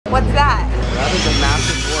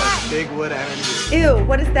big wood energy. Ew,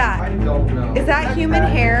 what is that? I don't know. Is that human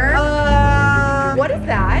hair? What is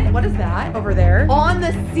that? What is that over there? On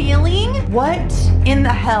the ceiling? What in the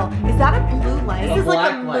hell? Is that a blue light? This is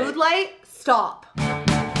like a mood light? Stop.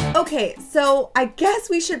 Okay, so I guess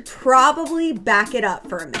we should probably back it up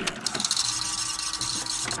for a minute.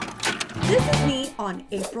 This is me on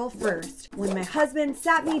April 1st, when my husband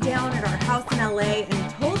sat me down at our house in LA and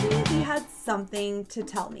told me he had something to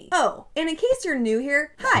tell me. Oh, and in case you're new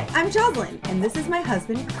here, hi, I'm Joslyn, and this is my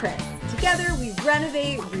husband, Chris. Together, we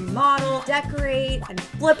renovate, remodel, decorate, and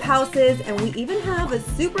flip houses, and we even have a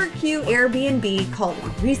super cute Airbnb called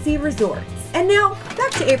Greasy Resorts. And now,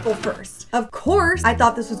 back to April 1st. Of course, I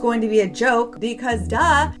thought this was going to be a joke because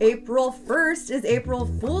duh, April 1st is April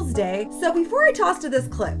Fool's Day. So before I toss to this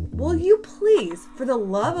clip, will you please, for the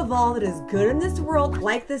love of all that is good in this world,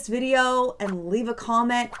 like this video and leave a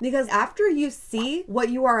comment? Because after you see what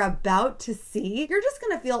you are about to see, you're just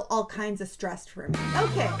gonna feel all kinds of stressed for me.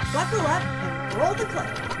 Okay, buckle up and roll the clip.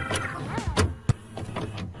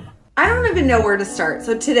 I don't even know where to start.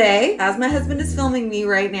 So today, as my husband is filming me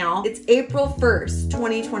right now, it's April 1st,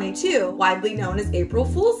 2022, widely known as April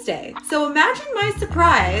Fool's Day. So imagine my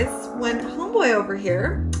surprise when homeboy over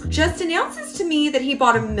here just announces to me that he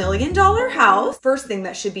bought $1 million house. First thing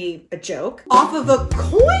that should be a joke. Off of a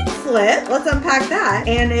coin flip. Let's unpack that.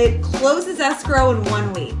 And it closes escrow in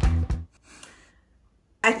 1 week.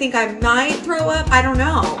 I think I might throw up. I don't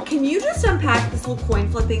know. Can you just unpack this whole coin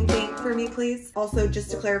flipping thing for me, please? Also,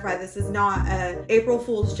 just to clarify, this is not an April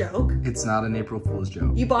Fool's joke. It's not an April Fool's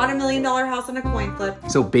joke. You bought $1 million house on a coin flip.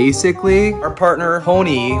 So basically, our partner,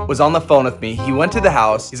 Tony, was on the phone with me. He went to the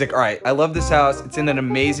house. He's like, all right, I love this house. It's in an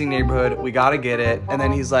amazing neighborhood. We gotta get it. And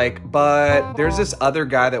then he's like, but there's this other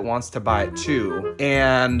guy that wants to buy it too.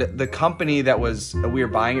 And the company that we were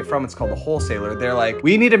buying it from, it's called the wholesaler. They're like,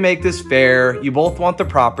 we need to make this fair. You both want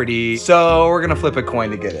the property, so we're gonna flip a coin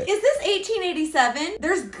to get it. Is this 1887?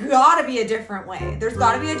 There's gotta be a different way. There's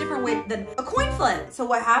gotta be a different way than a coin flip. So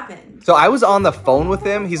what happened? So I was on the phone with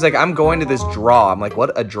him. He's like, I'm going to this draw. I'm like,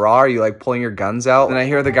 what, a draw? Are you like pulling your guns out? And I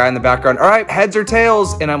hear the guy in the background, all right, heads or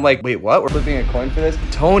tails? And I'm like, wait, what? We're flipping a coin for this?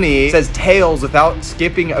 Tony says tails without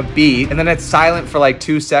skipping a beat. And then it's silent for like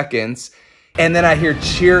 2 seconds. And then I hear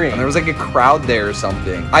cheering. There was like a crowd there or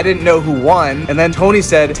something. I didn't know who won. And then Tony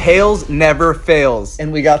said, tails never fails.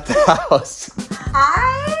 And we got the house.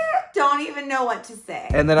 I don't even know what to say.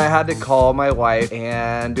 And then I had to call my wife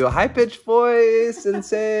and do a high-pitched voice and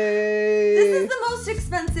say... This is the most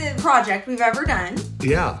expensive project we've ever done.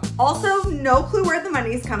 Yeah. Also, no clue where the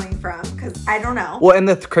money's coming from, because I don't know. Well, and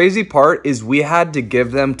the crazy part is we had to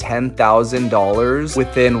give them $10,000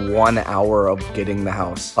 within 1 hour of getting the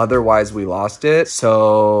house. Otherwise, we lost it.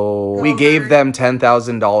 So we gave them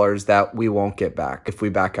 $10,000 that we won't get back if we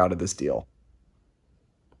back out of this deal.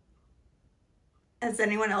 Does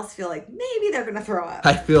anyone else feel like maybe they're gonna throw up?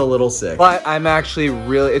 I feel a little sick. But I'm actually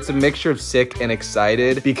really, it's a mixture of sick and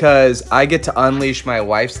excited because I get to unleash my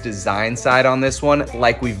wife's design side on this one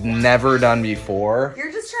like we've never done before.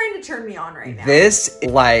 You're just trying to turn me on right now. This,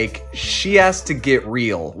 like, she has to get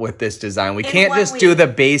real with this design. We can't just do the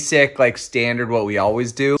basic, like, standard what we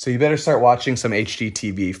always do. So you better start watching some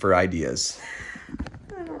HGTV for ideas.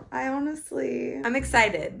 I honestly, I'm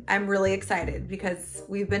excited. I'm really excited because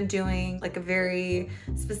we've been doing like a very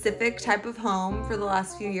specific type of home for the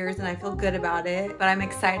last few years and I feel good about it, but I'm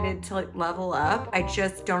excited to like level up. I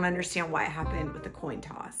just don't understand why it happened with the coin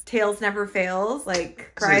toss. Tails never fails,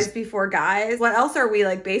 like guys before guys. What else are we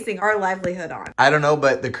like basing our livelihood on? I don't know,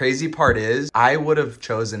 but the crazy part is I would have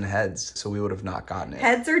chosen heads, so we would have not gotten it.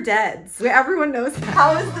 Heads or deads? Everyone knows that.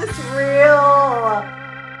 How is this real?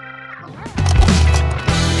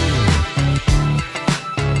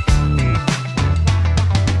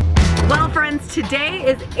 Well, friends, today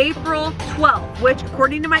is April 12th, which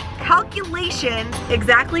according to my calculations,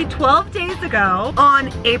 exactly 12 days ago,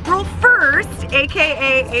 on April 1st,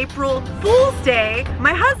 aka April Fool's Day,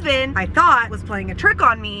 my husband, I thought, was playing a trick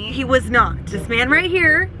on me. He was not. This man right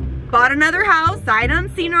here bought another house, sight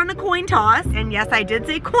unseen on a coin toss, and yes, I did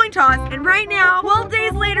say coin toss, and right now, 12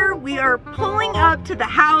 days later, we are pulling up to the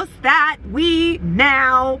house that we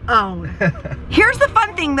now own. Here's the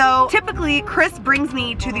fun thing though, typically Chris brings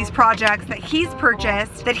me to these projects that he's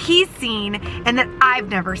purchased, that he's seen, and that I've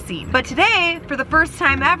never seen. But today, for the first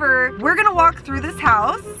time ever, we're gonna walk through this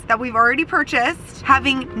house that we've already purchased,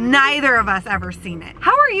 having neither of us ever seen it.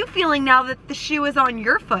 How are you feeling now that the shoe is on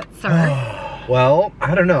your foot, sir? Well,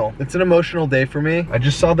 I don't know. It's an emotional day for me. I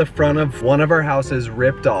just saw the front of one of our houses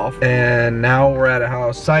ripped off, and now we're at a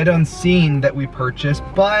house sight unseen that we purchased,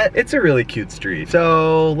 but it's a really cute street.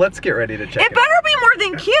 So let's get ready to check it out. It better be more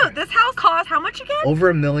than cute. This house cost draws how much again?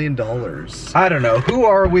 Over $1 million. I don't know. Who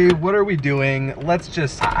are we? What are we doing? Let's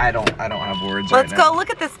just, I don't have words right now. Let's go look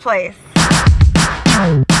at this place.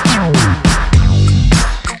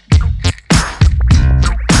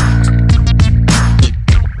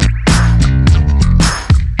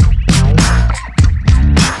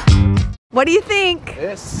 What do you think?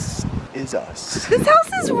 This is us. This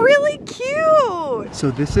house is really cute. So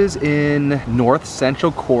this is in North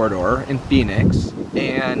Central Corridor in Phoenix,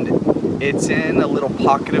 and it's in a little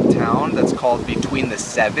pocket of town that's called Between the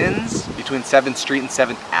Sevens, between 7th Street and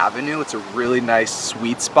 7th Avenue. It's a really nice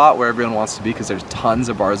sweet spot where everyone wants to be because there's tons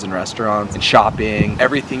of bars and restaurants and shopping,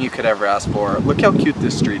 everything you could ever ask for. Look how cute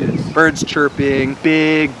this street is. Birds chirping,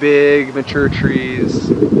 big, big mature trees.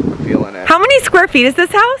 I'm feeling it. How many square feet is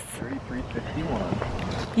this house?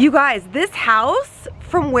 3351. You guys, this house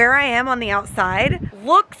from where I am on the outside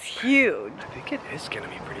looks huge. I think it is gonna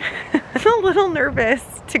be pretty big. I'm a little nervous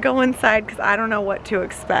to go inside because I don't know what to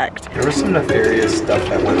expect. There was some nefarious stuff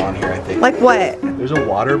that went on here, I think. Like what? There's a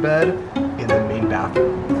water bed in the main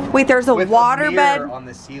bathroom. Wait, there's a With water a bed? mirror on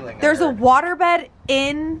the ceiling. There's a water bed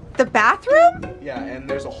in the bathroom? Yeah, and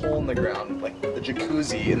there's a hole in the ground, like the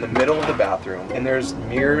jacuzzi in the middle of the bathroom. And there's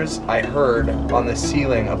mirrors, I heard, on the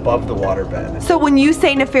ceiling above the water bed. So when you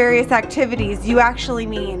say nefarious activities, you actually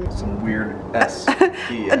mean Some weird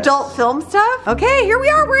adult film stuff? Okay, here we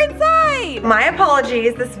are, we're inside. My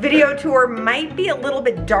apologies, this video tour might be a little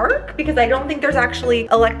bit dark because I don't think there's actually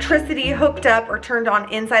electricity hooked up or turned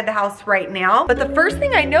on inside the house right now. But the first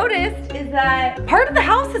thing I noticed is that part of the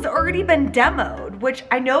house has already been demoed, which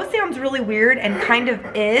I know sounds really weird and kind of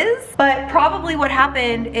is, but probably what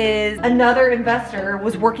happened is another investor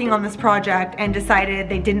was working on this project and decided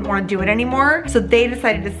they didn't want to do it anymore. So they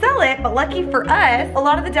decided to sell it, but lucky for us, a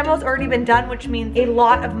lot of the demo's already been done, which means a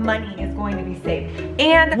lot of money is going to be saved.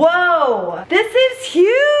 And whoa, this is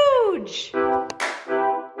huge.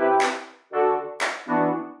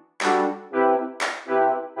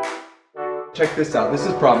 Check this out, this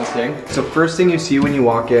is promising. So first thing you see when you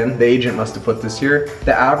walk in, the agent must have put this here.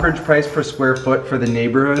 The average price per square foot for the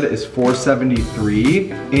neighborhood is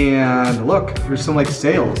 $473. And look, there's some like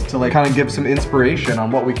sales to like kind of give some inspiration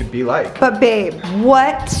on what we could be like. But babe,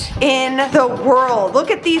 what in the world?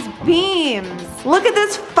 Look at these beams. Look at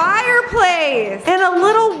this fireplace and a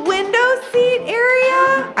little window seat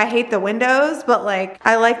area. I hate the windows, but like,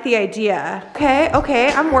 I like the idea.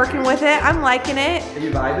 Okay, I'm working with it. I'm liking it. Are you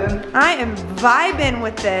vibing? I am vibing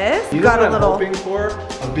with this. You know what I'm hoping for?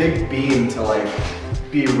 A big beam to like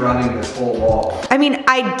be running this whole wall. I mean,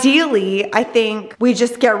 ideally, I think we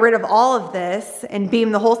just get rid of all of this and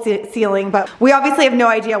beam the whole ceiling, but we obviously have no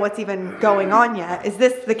idea what's even going on yet. Is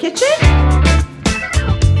this the kitchen?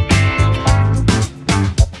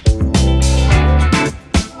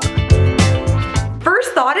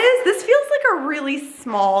 Thought is, this feels like a really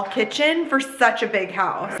small kitchen for such a big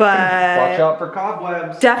house, but watch out for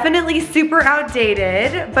cobwebs. Definitely super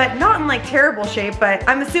outdated, but not in like terrible shape, but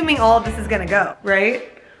I'm assuming all of this is gonna go, right?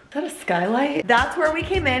 Is that a skylight? That's where we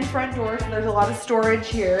came in, front door, so there's a lot of storage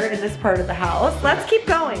here in this part of the house. Let's keep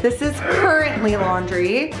going. This is currently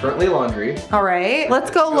laundry. Currently laundry. All right,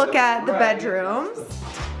 let's go look at the bedrooms.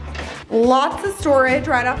 Lots of storage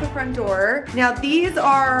right off the front door. Now these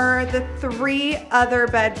are the 3 other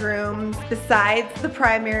bedrooms besides the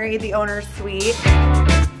primary, the owner's suite.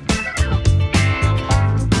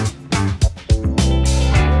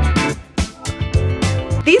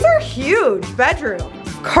 These are huge bedrooms.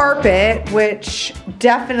 Carpet, which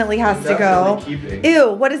definitely has to go. Keeping.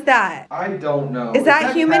 Ew, what is that? I don't know. Is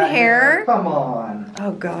that human hair? Come on.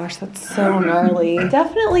 Oh gosh, that's so gnarly.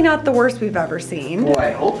 Definitely not the worst we've ever seen. Well,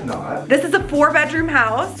 I hope not. This is a 4-bedroom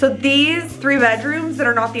house. So these 3 bedrooms that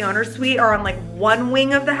are not the owner's suite are on like one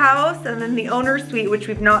wing of the house, and then the owner's suite, which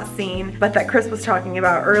we've not seen, but that Chris was talking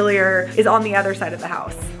about earlier, is on the other side of the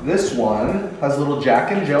house. This one has a little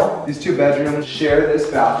Jack and Jill. These 2 bedrooms share this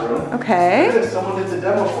bathroom. Okay. Look at this, someone did the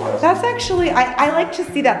demo for us. That's actually, I like to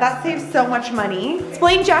see that. That saves so much money.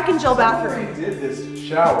 Explain Jack and Jill bathroom. We did this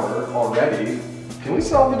shower already. Can we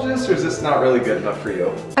salvage this, or is this not really good enough for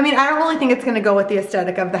you? I mean, I don't really think it's gonna go with the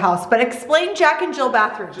aesthetic of the house, but explain Jack and Jill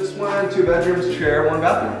bathroom. Just 2 bedrooms share 1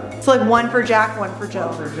 bathroom. So like 1 for Jack, 1 for Jill.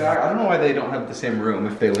 1 for Jack. I don't know why they don't have the same room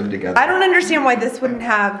if they live together. I don't understand why this wouldn't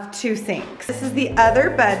have 2 sinks. This is the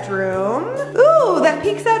other bedroom. Ooh, that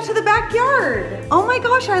peeks out to the backyard. Oh my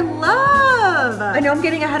gosh, I know I'm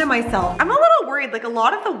getting ahead of myself. I'm a little worried. Like a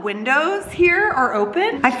lot of the windows here are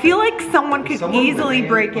open. I feel like someone could easily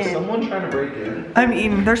break in. Someone trying to break in? I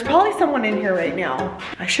mean, there's probably someone in here right now.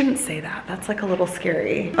 I shouldn't say that. That's like a little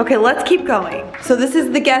scary. Okay, let's keep going. So this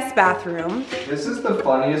is the guest bathroom. This is the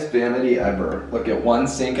funniest vanity ever. Look at one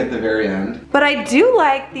sink at the very end. But I do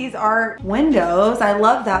like these art windows. I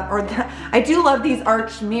love that. I do love these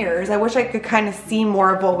arched mirrors. I wish I could kind of see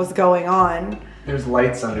more of what was going on. There's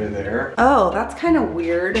lights under there. Oh, that's kind of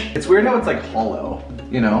weird. It's weird how it's like hollow,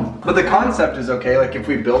 you know? But the concept is okay, like if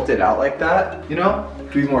we built it out like that, you know?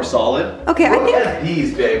 To be more solid. Okay, I think- Look at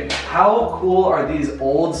these, babe. How cool are these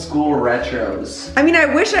old school retros? I mean, I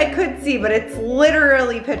wish I could see, but it's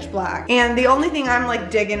literally pitch black. And the only thing I'm like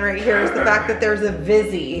digging right here is the fact that there's a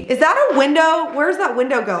Vizzy. Is that a window? Where's that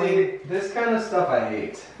window going? See, this kind of stuff I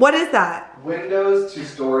hate. What is that? Windows to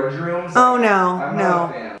storage rooms. Oh no, I'm no. not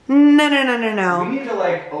a fan. No, no, no, no, no. We need to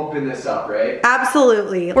like open this up, right?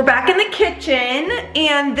 Absolutely. We're back in the kitchen,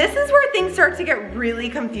 and this is where things start to get really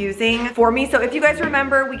confusing for me. So if you guys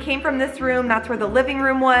remember, we came from this room, that's where the living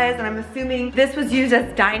room was, and I'm assuming this was used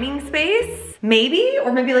as dining space. Maybe,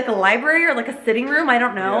 or maybe like a library or like a sitting room, I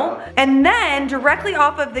don't know. Yeah. And then directly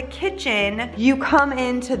off of the kitchen, you come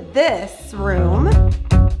into this room,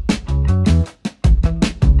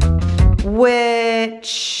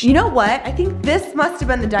 which, you know what? I think this must have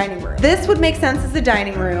been the dining room. This would make sense as a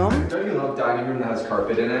dining room. Don't you love dining room that has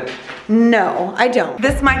carpet in it? No, I don't.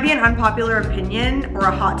 This might be an unpopular opinion or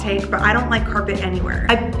a hot take, but I don't like carpet anywhere.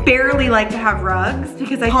 I barely like to have rugs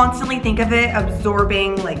because I constantly think of it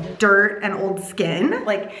absorbing like dirt and old skin,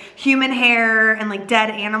 like human hair and like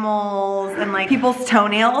dead animals and like people's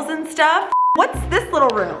toenails and stuff. What's this little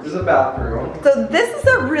room? This is a bathroom. So this is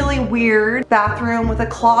a really weird bathroom with a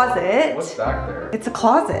closet. What's back there? It's a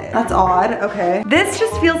closet. That's odd, okay. This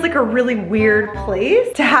just feels like a really weird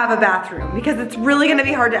place to have a bathroom because it's really gonna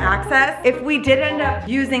be hard to access. If we did end up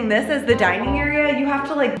using this as the dining area, you have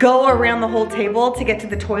to like go around the whole table to get to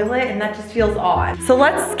the toilet, and that just feels odd. So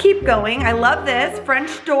let's keep going. I love this.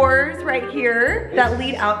 French doors right here that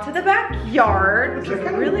lead out to the backyard, which is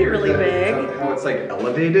really, really big. How it's like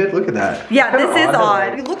elevated? Look at that. Yeah, this is odd.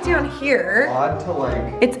 Like, You look down here. odd to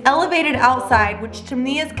like. It's elevated outside, which to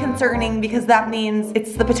me is concerning because that means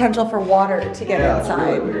it's the potential for water to get Yeah, it's inside.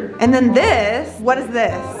 really weird. And then this, what is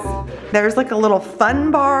this? There's like a little fun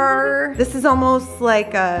bar. This is almost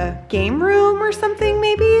like a game room or something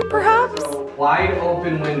maybe, perhaps? So, wide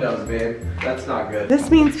open windows, babe. That's not good. This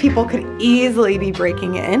means people could easily be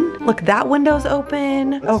breaking in. Look, that window's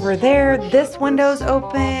open. Over there, this window's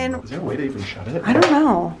open. Is there a way to even shut it? I don't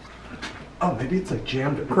know. Oh, maybe it's like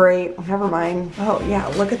jammed. Great, never mind. Oh yeah,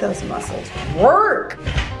 look at those muscles. Work!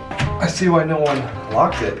 I see why no one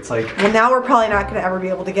locked it. It's like, Well, now we're probably not gonna ever be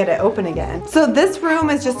able to get it open again. So this room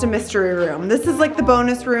is just a mystery room. This is like the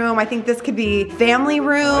bonus room. I think this could be family I like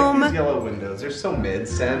room. these yellow windows. They're so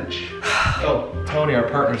mid-cinch. Oh, Tony, our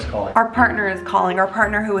partner's calling. Our partner is calling, our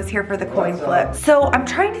partner who was here for the coin flip. So I'm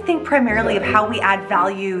trying to think primarily of how we add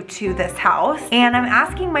value to this house. And I'm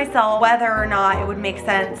asking myself whether or not it would make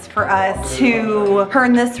sense for us to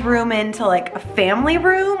turn this room into like a family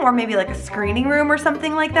room or maybe like a screening room or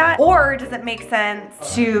something like that. Or does it make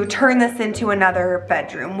sense to turn this into another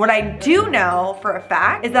bedroom? What I do know for a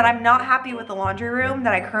fact is that I'm not happy with the laundry room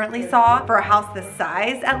that I currently saw for a house this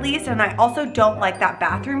size at least. And I also don't like that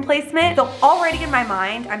bathroom placement. So already in my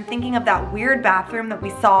mind, I'm thinking of that weird bathroom that we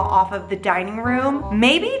saw off of the dining room.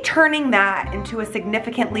 Maybe turning that into a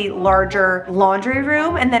significantly larger laundry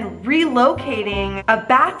room and then relocating a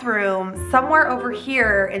bathroom somewhere over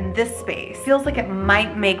here in this space. Feels like it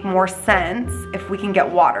might make more sense if we can get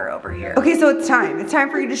water over here. Okay, so it's time. It's time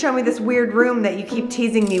for you to show me this weird room that you keep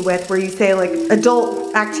teasing me with where you say like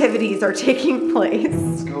adult activities are taking place.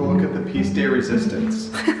 Let's go look at the piece de resistance.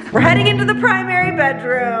 We're heading into the primary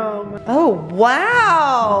bedroom. Oh,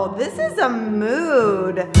 wow. This is a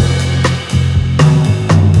mood.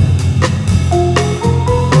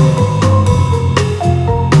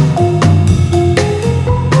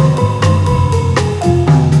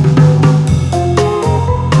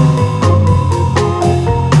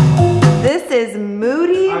 This is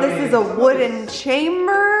moody. This is a wooden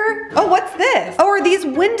chamber. Oh, what's this? Oh, are these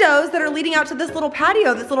windows that are leading out to this little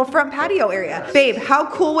patio, this little front patio area? Babe, how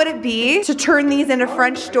cool would it be to turn these into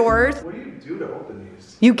French doors? What do you do to open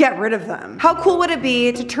these? You get rid of them. How cool would it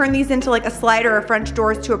be to turn these into like a slider or French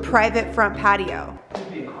doors to a private front patio?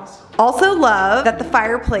 That'd be awesome. Also love that the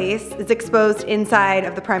fireplace is exposed inside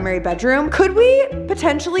of the primary bedroom. Could we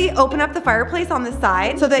potentially open up the fireplace on the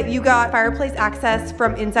side so that you got fireplace access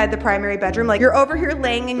from inside the primary bedroom? Like you're over here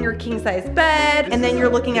laying in your king size bed and then you're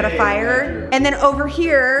looking at a fire. And then over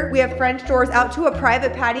here, we have French doors out to a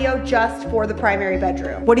private patio just for the primary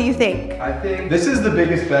bedroom. What do you think? I think this is the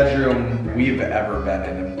biggest bedroom we've ever been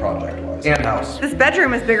in project-wise. And house. This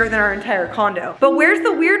bedroom is bigger than our entire condo. But where's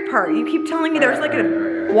the weird part? You keep telling me there's like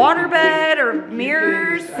a water bed or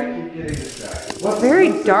mirrors. It's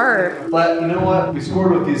very dark. But you know what? We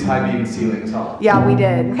scored with these high beam ceilings, huh? Yeah, we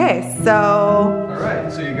did. Okay, so. All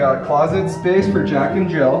right, so you got closet space for Jack and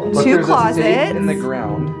Jill. Look, Two there's closets. a safe in the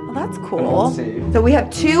ground. Oh, that's cool. So we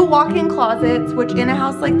have 2 walk-in closets, which in a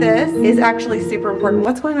house like this is actually super important.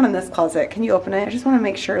 What's going on in this closet? Can you open it? I just want to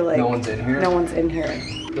make sure like no one's in here. No one's in here.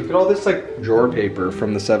 Look at all this like drawer paper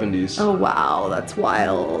from the 70s. Oh wow, that's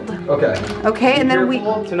wild. Okay. Okay, and then we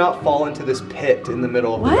to not fall into this pit in the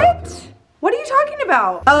middle of what? What are you talking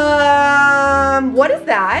about? What is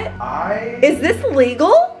that? Is this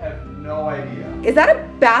legal? I have no idea. Is that a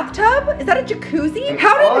bathtub? Is that a jacuzzi?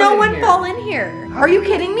 How did no one fall in here? Are you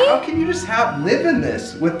kidding me? How can you just live in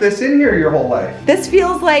this with this in here your whole life? This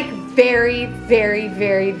feels like very, very,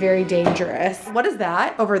 very, very dangerous. What is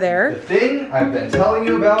that over there? The thing I've been telling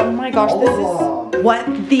you about. Oh my gosh, this is what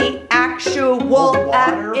the actual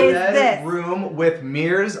F is this? Room with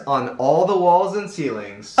mirrors on all the walls and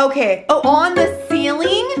ceilings. Okay. Oh, on the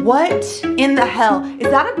ceiling? What in the hell? Is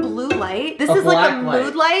that a blue light? This is like a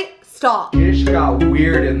mood light. Stop. Ish got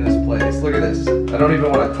weird in this place. Look at this. I don't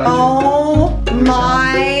even want to touch it. Oh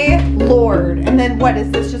my lord. And then what is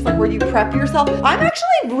this, just like where you prep yourself? I'm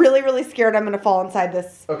actually really, really scared I'm gonna fall inside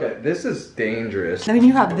this. Okay, this is dangerous. I mean,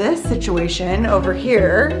 you have this situation over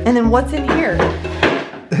here, and then what's in here?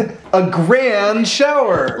 A grand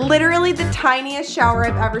shower. Literally the tiniest shower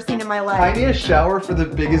I've ever seen in my life. Tiniest shower for the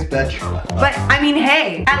biggest bedroom. But I mean,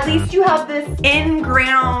 hey, at least you have this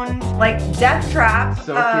in-ground like death trap,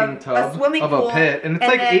 soaking tub a swimming of pool, a pit, and it's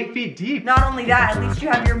like 8 feet deep. Not only that, at least you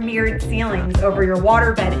have your mirrored ceilings over your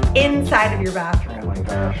water bed inside of your bathroom. Oh my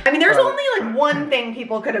gosh. I mean, there's only like one thing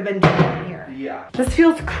people could have been doing in here. Yeah. This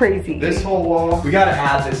feels crazy. This whole wall, we gotta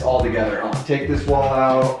add this all together. Take this wall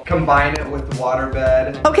out, combine it with the water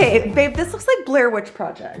bed. Okay, babe, this looks like Blair Witch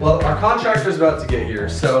Project. Well, our contractor's about to get here,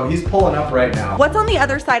 so he's pulling up right now. What's on the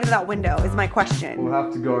other side of that window is my question. We'll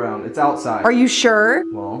have to go around. It's outside. Are you sure?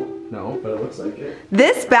 Well, no, but it looks like it.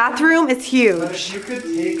 This bathroom is huge. But if you could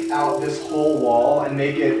take out this whole wall and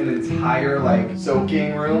make it an entire like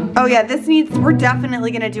soaking room. Oh yeah, we're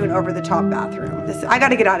definitely gonna do an over-the-top bathroom. I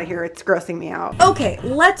gotta get out of here, it's grossing me out. Okay,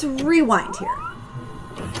 let's rewind here.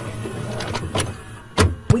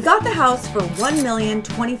 We got the house for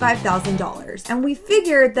 $1,025,000, and we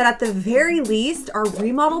figured that at the very least, our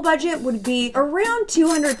remodel budget would be around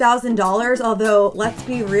 $200,000, although let's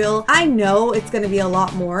be real, I know it's gonna be a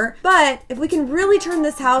lot more, but if we can really turn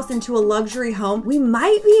this house into a luxury home, we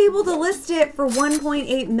might be able to list it for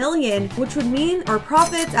 $1.8 million, which would mean our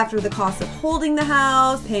profits after the cost of holding the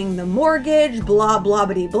house, paying the mortgage, blah, blah,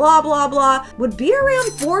 blah, blah, blah, would be around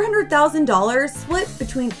 $400,000 split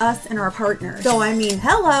between us and our partner. So I mean,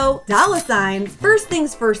 hello, dollar signs. First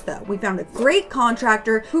things first though, we found a great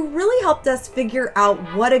contractor who really helped us figure out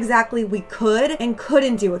what exactly we could and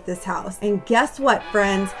couldn't do with this house. And guess what,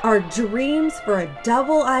 friends? Our dreams for a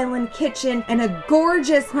double island kitchen and a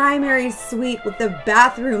gorgeous primary suite with the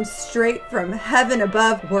bathroom straight from heaven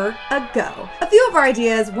above were a go. A few of our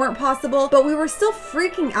ideas weren't possible, but we were still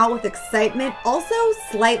freaking out with excitement, also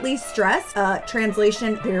slightly stressed,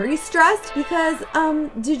 translation very stressed, because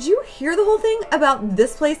did you hear the whole thing about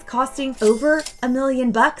this place costing over $1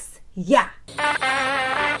 million? Yeah.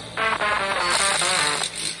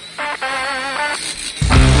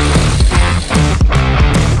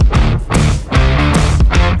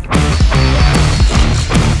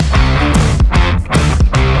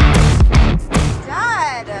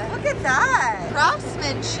 Dad, look at that.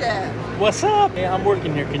 Craftsmanship. What's up? Hey, I'm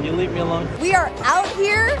working here. Can you leave me alone? We are out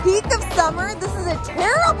here, peak of summer. This is a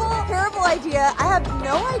terrible, terrible idea. I have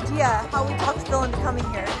no idea how we talked Phil into coming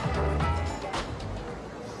here.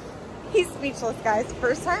 He's speechless, guys.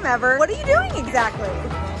 First time ever. What are you doing exactly?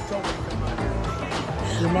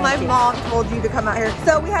 My mom told you to come out here.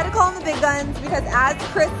 So we had to call in the big guns because, as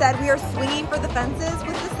Chris said, we are swinging for the fences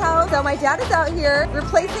with this house. So my dad is out here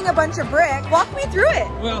replacing a bunch of brick. Walk me through it.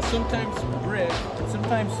 Well, sometimes brick,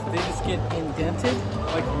 sometimes they just get indented.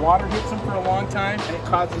 Like water hits them for a long time and it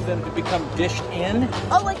causes them to become dished in.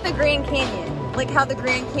 Oh, like the Grand Canyon. Like how the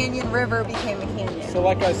Grand Canyon River became a canyon. So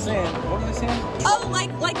like I was saying, what was I saying? Oh,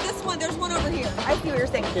 like this one. There's one over here. I see what you're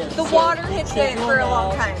saying. Okay, The so water you hits it chisel for a them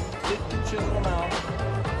long out, time. Chisel them out.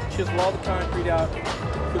 Chisel all the concrete out.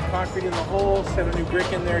 Put concrete in the hole. Set a new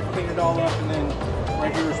brick in there. Clean it all up, and then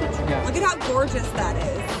right here is what you got. Look at how gorgeous that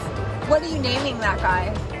is. What are you naming that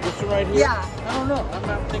guy? This one right here? Yeah. I don't know. I'm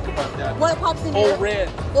not thinking about that. What pops in Old your red.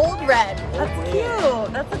 Old red. Old That's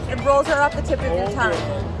red. cute. It rolls right off the tip of your Old tongue.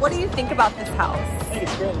 red. What do you think about this house? I think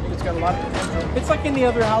it's great. I think it's got a lot of potential. It's like any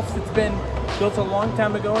other house that's been built a long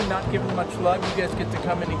time ago and not given much love. You guys get to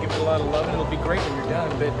come in and give it a lot of love, and it'll be great when you're done.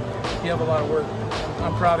 But you have a lot of work.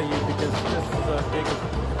 I'm proud of you because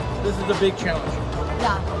this is a big challenge.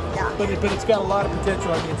 Yeah, yeah. But it's got a lot of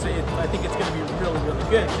potential. I think it's going to be really, really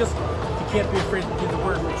good. Just you can't be afraid to do the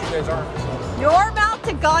word, which you guys aren't. So. Your mouth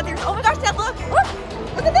to God. There's. Oh my gosh, Dad, look.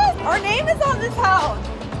 Look at this. Our name is on this house.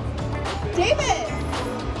 David.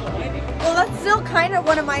 Well, that's still kind of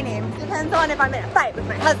one of my names. Depends on if I'm in a fight with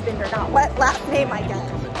my husband or not. What last name I get.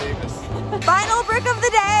 Final brick of the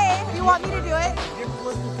day. You want me to do it? You ever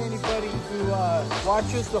work with anybody who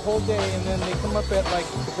watches the whole day and then they come up at like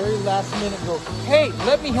the very last minute and go, hey,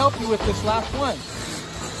 let me help you with this last one.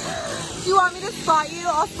 Do you want me to spot you?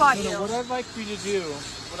 I'll spot you. What I'd like for you to do,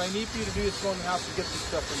 what I need for you to do is go in the house and get this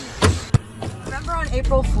stuff from me. Remember on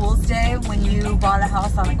April Fool's Day when you bought a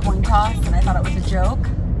house on a coin toss and I thought it was a joke?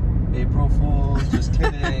 April Fools, just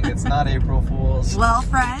kidding. It's not April Fools. Well,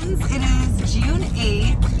 friends, it is June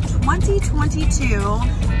 8th, 2022,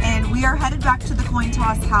 and we are headed back to the coin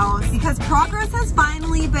toss house because progress has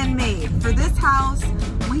finally been made. For this house,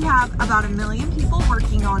 we have about 1 million people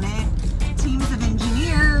working on it. Teams of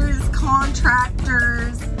engineers,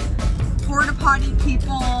 contractors, porta potty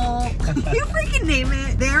people, you freaking name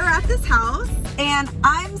it. They're at this house, and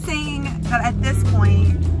I'm saying that at this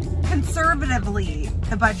point, conservatively,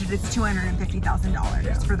 the budget is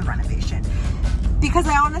 $250,000 for the renovation. Because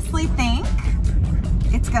I honestly think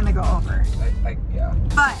it's gonna go over. Yeah.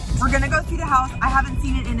 But we're gonna go see the house. I haven't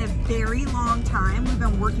seen it in a very long time. We've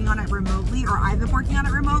been working on it remotely, or I've been working on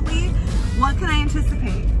it remotely. What can I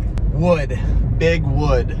anticipate? Wood. Big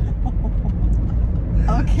wood.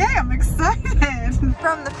 Okay, I'm excited.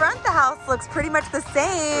 From the front, the house looks pretty much the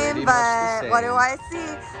same, but what do I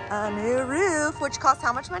see? A new roof, which costs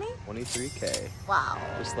how much money? $23K. Wow.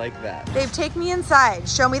 Just like that. Babe, take me inside.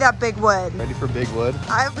 Show me that big wood. Ready for big wood?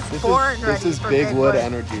 I was born ready for big wood. This is big wood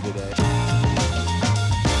energy today.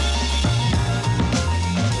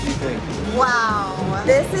 What do you think? Wow,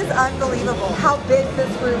 this is unbelievable how big this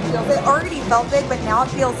room feels. It already felt big, but now it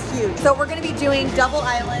feels huge. So we're gonna be doing double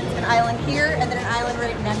islands, an island here and then an island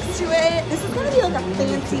right next to it. This is gonna be like a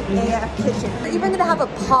fancy AF kitchen. We're even gonna have a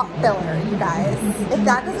pot filler, you guys. If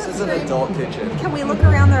that doesn't This is an adult kitchen. Can we look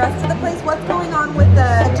around the rest of the place? What's going on with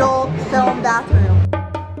the adult film bathroom?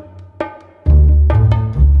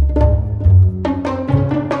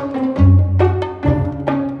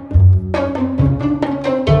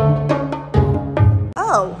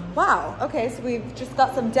 Okay, so we've just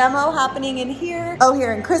got some demo happening in here. Oh,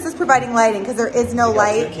 here, and Chris is providing lighting because there is no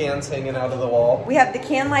light. The cans hanging out of the wall. We have the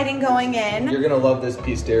can lighting going in. You're gonna love this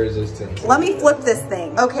piece de resistance. Let me flip this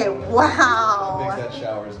thing. Okay, wow. How big that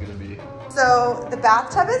shower is gonna be. So the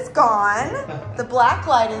bathtub is gone. The black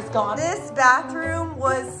light is gone. This bathroom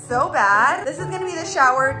was so bad. This is gonna be the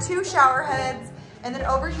shower, 2 shower heads. And then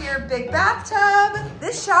over here, big bathtub.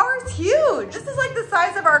 This shower is huge. This is like the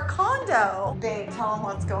size of our condo. Babe, tell them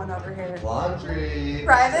what's going over here. Laundry.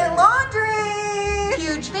 Private laundry.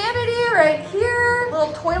 Huge vanity right here.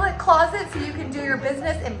 Little toilet closet so you can do your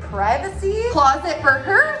business in privacy. Closet for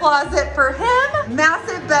her, closet for him.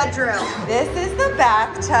 Massive bedroom. This is the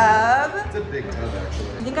bathtub. It's a big tub, actually.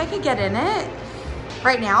 You think I could get in it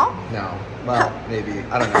right now? No. Well, maybe.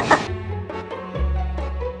 I don't know.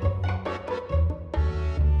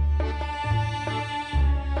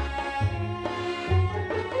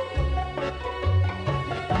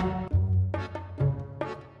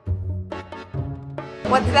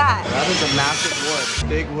 What's that? That is a massive wood.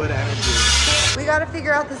 Big wood energy. We gotta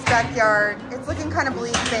figure out this backyard. It's looking kind of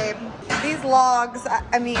bleak, babe. These logs,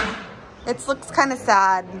 I mean, it looks kind of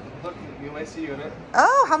sad. Look, you might see unit.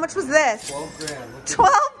 Oh, how much was this? 12 grand.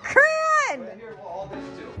 12 grand! Right here, all this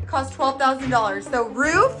too. It cost $12,000. So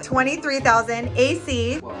roof, $23,000.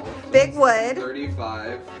 AC, 12. big wood.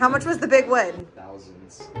 35. How much was the big wood?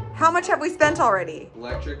 Thousands. How much have we spent already?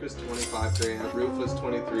 Electric was 25 grand. Roof was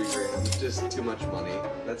 23 grand. Just too much money.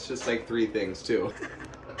 That's just like 3 things too.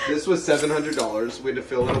 This was $700. We had to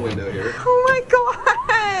fill in a window here. Oh my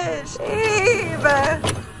gosh, babe.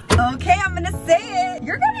 Okay, I'm gonna say it.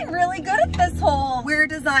 You're gonna getting really good at this whole we're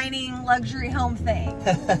designing luxury home thing.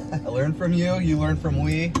 I learned from you, you learned from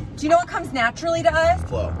we. Do you know what comes naturally to us?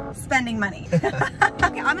 Flow. Spending money.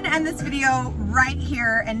 Okay, I'm gonna end this video right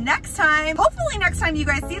here, and next time, hopefully next time you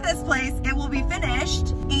guys see this place, it will be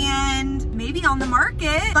finished and maybe on the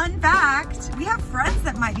market. Fun fact, we have friends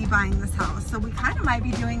that might be buying this house, so we kind of might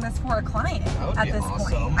be doing this for a client at this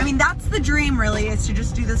point. I mean, that's the dream really, is to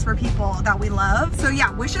just do this for people that we love. So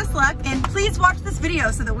yeah, wish us luck, and please watch this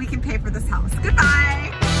video so that we can pay for this house.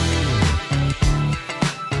 Goodbye.